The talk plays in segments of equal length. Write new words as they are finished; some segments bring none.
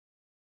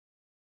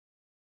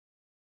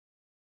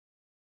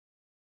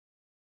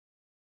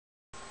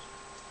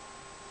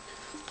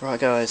Right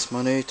guys,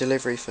 my new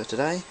delivery for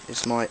today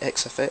is my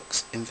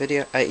XFX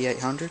Nvidia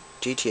 8800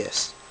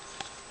 GTS.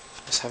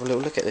 Let's have a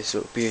little look at this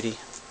little beauty.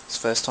 It's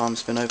the first time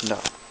it's been opened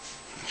up.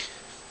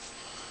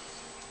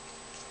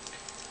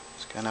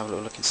 Let's go and have a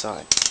little look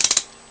inside.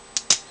 Let's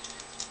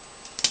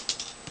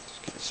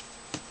get this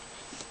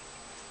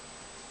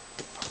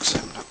box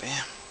opened up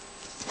here.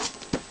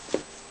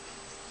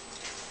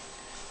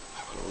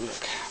 Have a little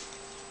look.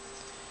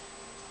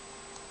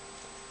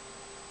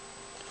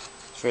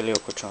 It's really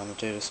awkward trying to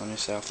do this on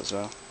yourself as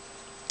well.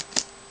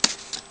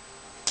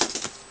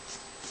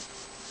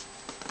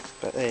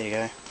 But there you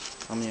go,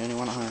 I'm the only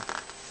one at home.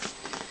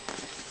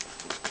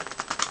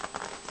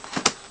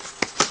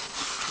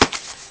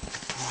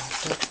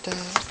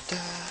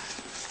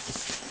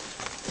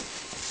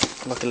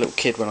 I'm like a little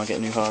kid when I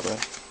get new hardware.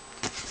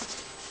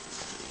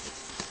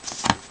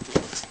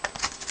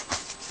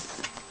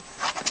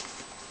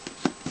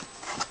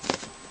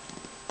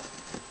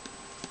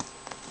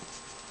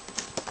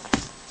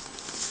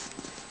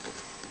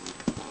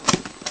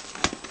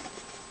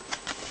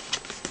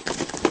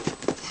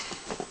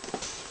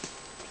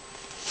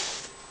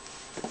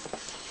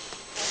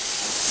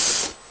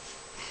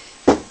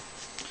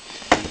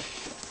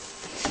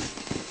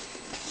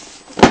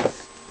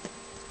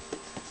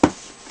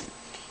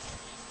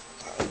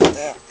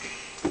 There.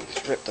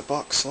 Just ripped the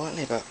box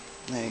slightly, but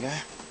there you go.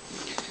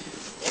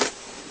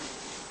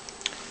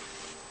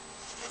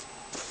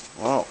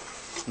 Wow,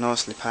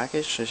 nicely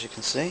packaged as you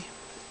can see.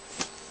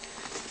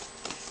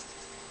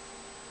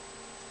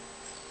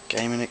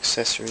 Gaming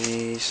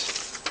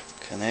accessories,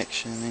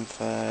 connection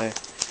info,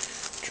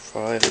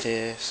 driver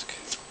disc,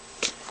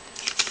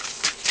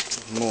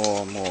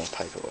 more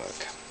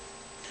paperwork.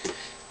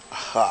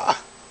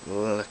 Aha!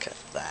 Look at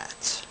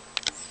that.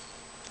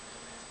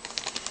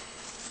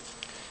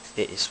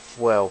 It is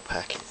well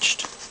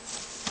packaged.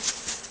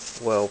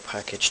 Well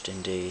packaged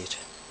indeed.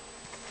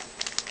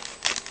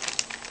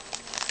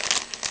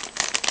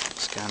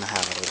 Let's go and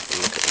have a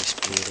little look at this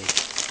beauty.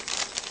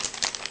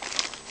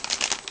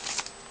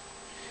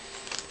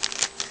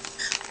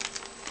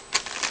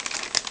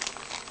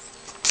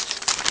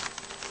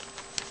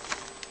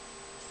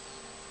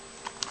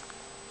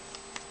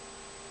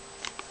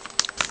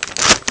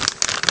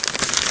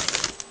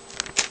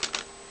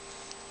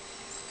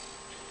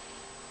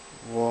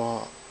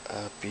 What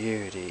a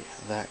beauty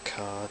that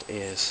card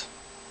is.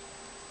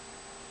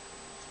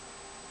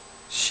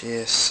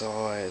 Sheer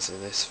size of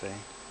this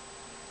thing.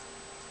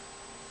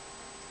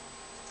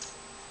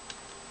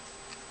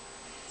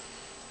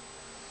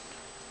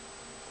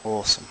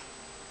 Awesome.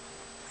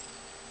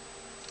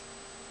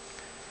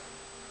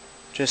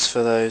 Just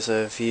for those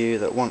of you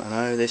that want to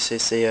know, this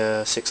is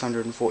the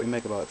 640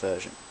 megabyte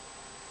version.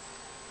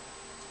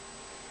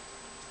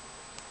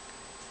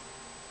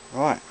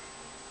 Right.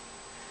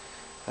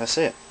 That's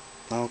it.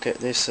 I'll get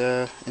this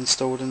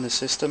installed in the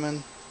system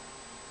and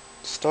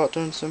start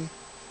doing some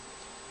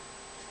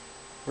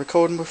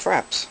recording with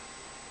fraps.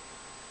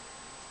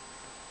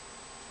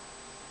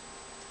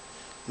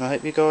 And I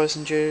hope you guys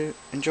enjoy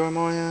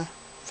my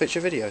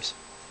future videos.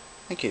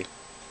 Thank you.